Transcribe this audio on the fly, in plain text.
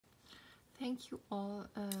Thank you all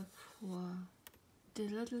for the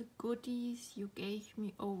little goodies you gave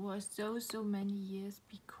me over so many years,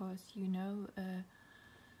 because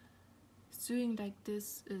sewing like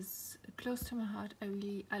this is close to my heart.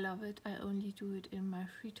 I love it. I only do it in my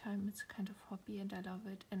free time. It's a kind of hobby and I love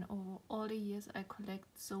it. And over all the years I collect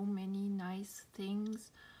so many nice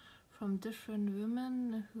things from different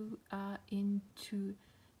women who are into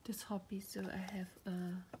this hobby. So I have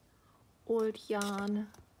old yarn.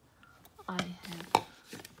 I have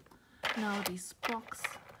now this box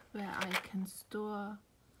where I can store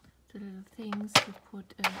the little things to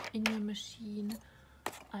put in your machine.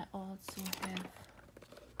 I also have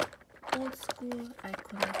old school. I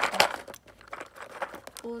collected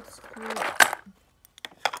old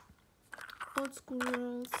school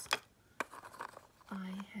rolls.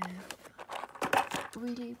 I have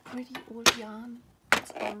really pretty old yarn.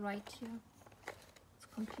 It's all right here. It's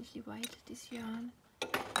completely white, this yarn.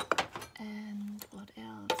 And what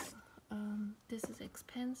else? This is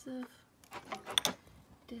expensive.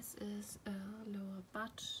 This is a lower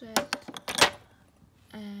budget.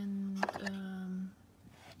 And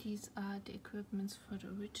these are the equipments for the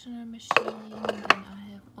original machine. Then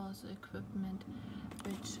I have also equipment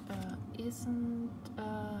which isn't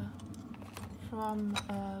from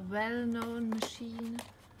a well-known machine.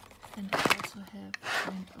 And I also have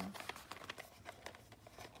kind of,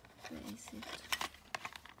 where is it?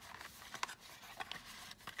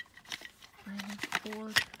 I have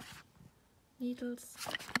old needles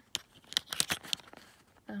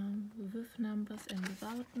with numbers and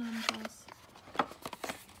without numbers.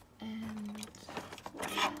 And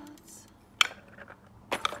what else?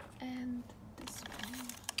 And this one.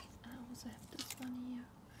 I also have this one here.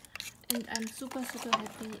 And I'm super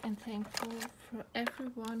happy and thankful for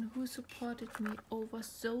everyone who supported me over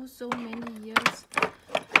so many years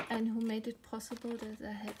and who made it possible that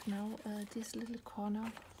I have now this little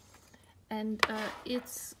corner. And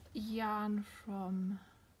it's yarn from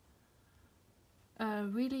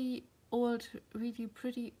really old, really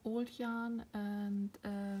pretty old yarn. And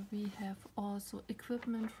we have also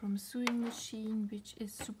equipment from sewing machine, which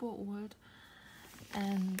is super old.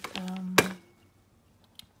 And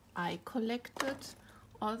I collected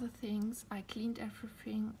all the things. I cleaned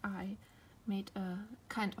everything. I made a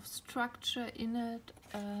kind of structure in it,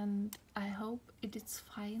 and I hope it is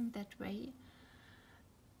fine that way.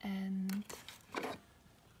 And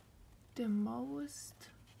the most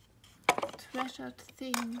treasured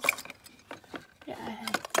things, where I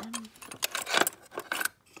have them,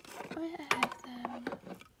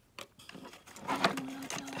 I do not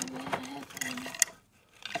know where I have them.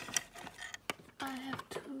 I have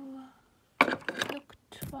to look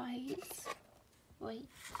twice. Wait,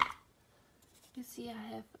 you see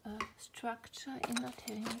I have a structure, inner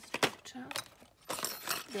tailing structure.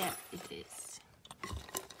 There it is.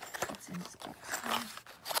 It's in this box here.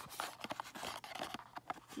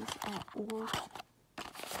 These are all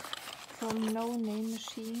from no-name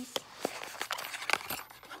machines.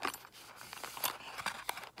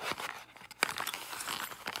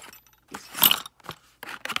 This one.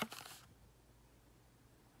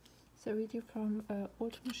 So really from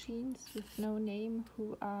old machines with no name,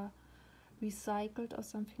 who are recycled or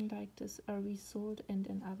something like this, are resold and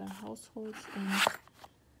in other households. And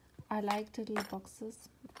I like the little boxes.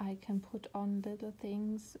 I can put on little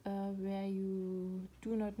things where you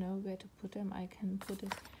do not know where to put them. I can put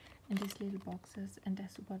it in these little boxes, and I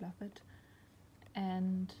super love it.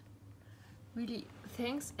 And really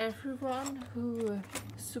thanks everyone who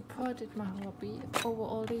supported my hobby over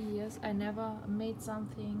all the years. I never made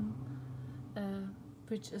something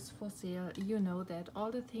which is for sale. You know that all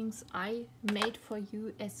the things I made for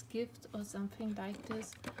you as gift or something like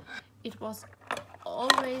this, it was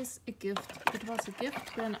always a gift. It was a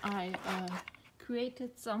gift when I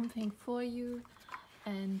created something for you,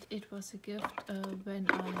 and it was a gift when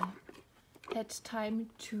I had time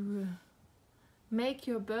to make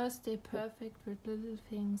your birthday perfect with little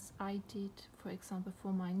things I did. For example,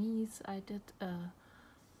 for my niece, I did a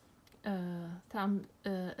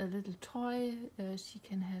little toy she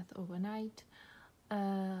can have overnight.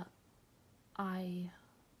 I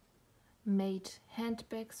made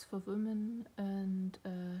handbags for women and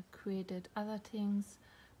created other things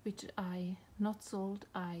which I not sold.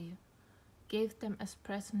 I gave them as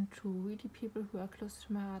present to really people who are close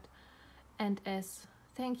to my heart. And as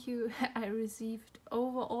thank you, I received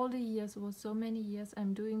over all the years, over so many years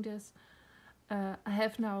I'm doing this, I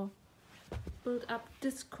have now built up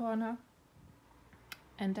this corner,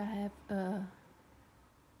 and I have a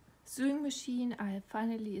sewing machine. I have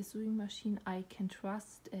finally a sewing machine I can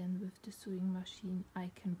trust, and with the sewing machine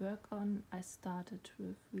I can work on. I started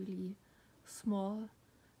with really small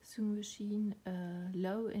sewing machine,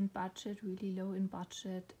 low in budget, really low in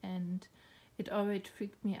budget, and it already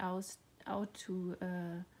freaked me out to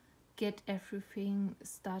get everything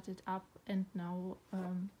started up. And now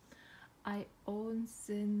I own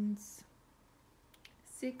since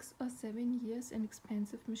 6 or 7 years an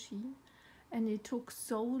expensive machine, and it took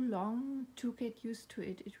so long to get used to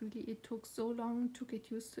it. It took so long to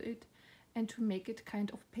get used to it and to make it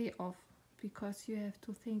kind of pay off, because you have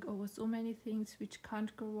to think over so many things which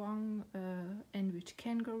can't go wrong and which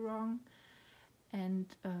can go wrong. And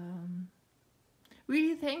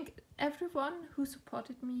really thank everyone who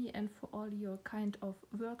supported me, and for all your kind of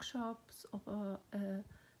workshops or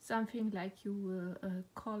something like you will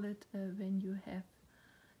call it when you have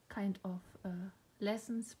kind of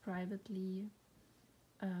lessons privately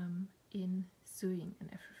in sewing and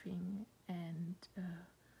everything. And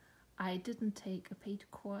I didn't take a paid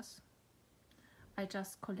course. I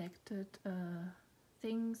just collected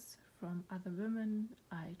things from other women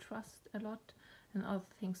I trust a lot, and other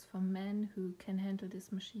things from men who can handle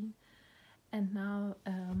this machine. And now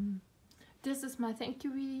this is my thank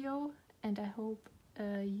you video, and I hope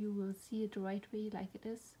you will see it the right way, like it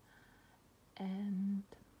is. And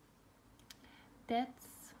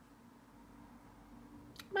that's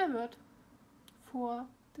my word for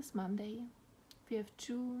this Monday. We have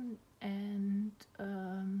June, and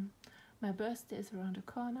my birthday is around the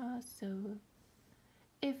corner, so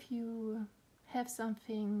if you have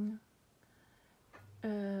something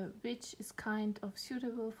which is kind of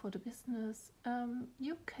suitable for the business,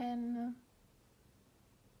 you can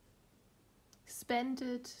spend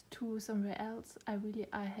it to somewhere else.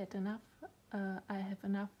 I had enough. I have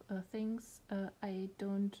enough things. I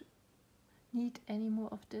don't need any more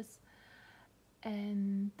of this,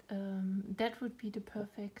 and that would be the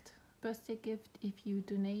perfect birthday gift if you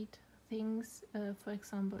donate things, for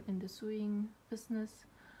example in the sewing business,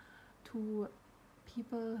 to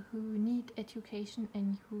people who need education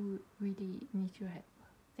and who really need your help.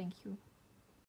 Thank you.